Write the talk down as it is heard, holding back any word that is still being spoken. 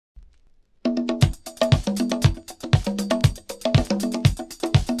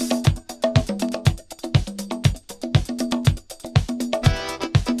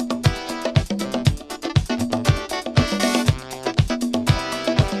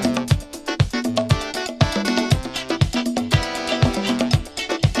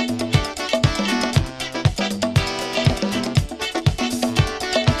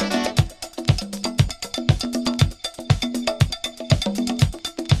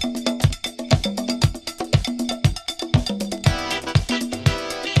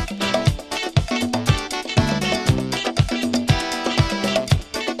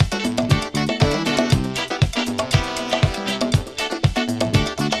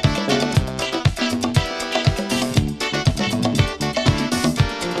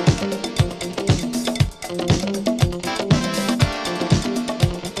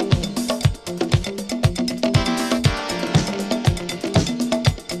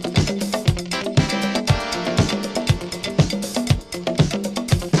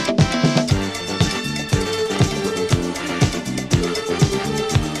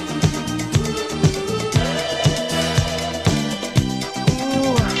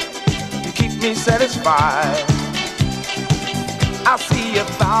me satisfied. I see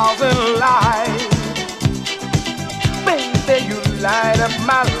 1,000 lights. Baby, you light up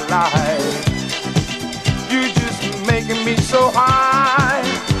my life. You just making me so high.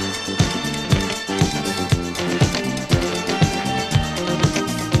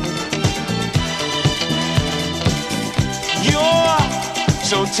 You're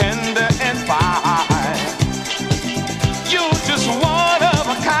so tender and fine. You're just one of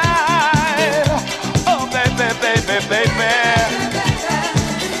a kind. Oh, baby, baby, baby.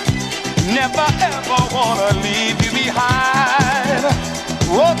 Never ever wanna leave you behind.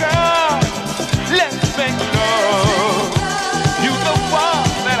 Oh, girl, let's make love. You're the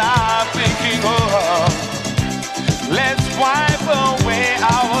one that I'm thinking of. Let's wipe away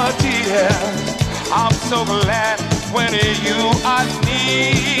our tears. I'm so glad when you are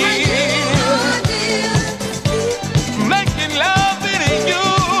near. Making love with you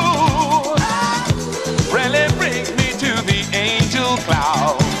really brings me to the angel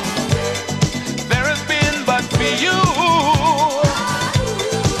cloud. There has been but for you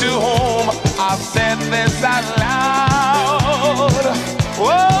to whom I've said this out loud.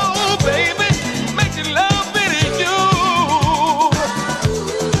 Oh, baby, making love with you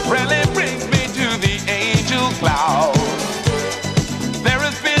really brings me to the angel cloud. There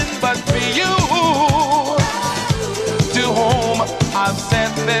has been but for you to whom I've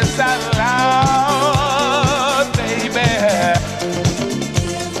said this out loud, baby.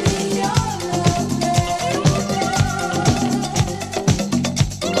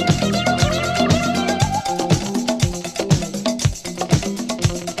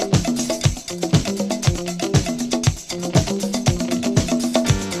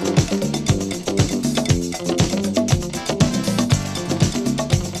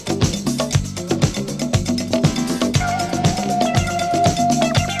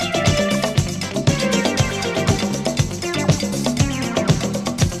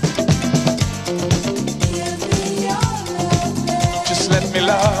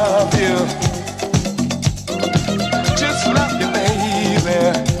 Love you, just love you, baby.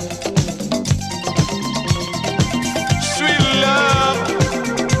 Sweet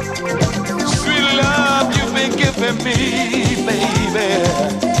love you've been giving me, baby.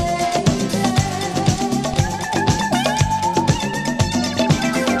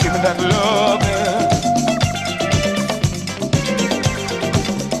 Give me that love,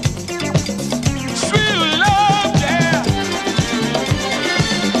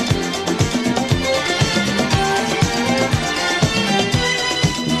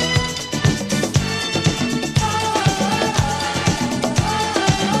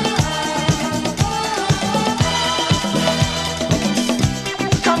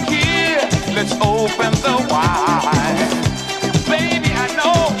 let's open the wine. Baby, I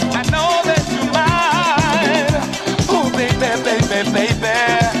know that you're mine. Oh, baby, baby, baby.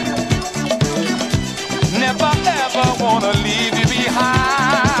 Never ever wanna leave you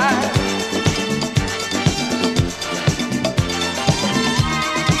behind.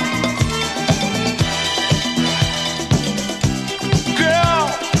 Girl,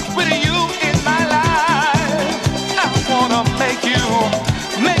 with you in my life, I wanna make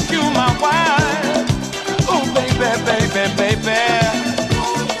you my wife. Oh, baby, baby, baby.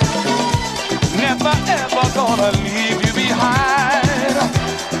 Never ever gonna leave you behind.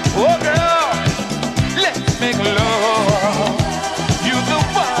 Oh, girl, let's make love. You're the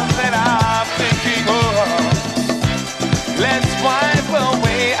one that I'm thinking of. Let's wipe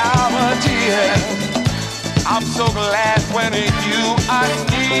away our tears. I'm so glad when you are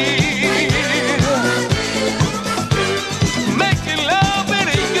near. Making love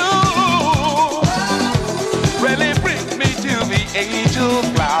with you really brings me to the angel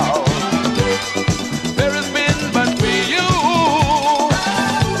cloud.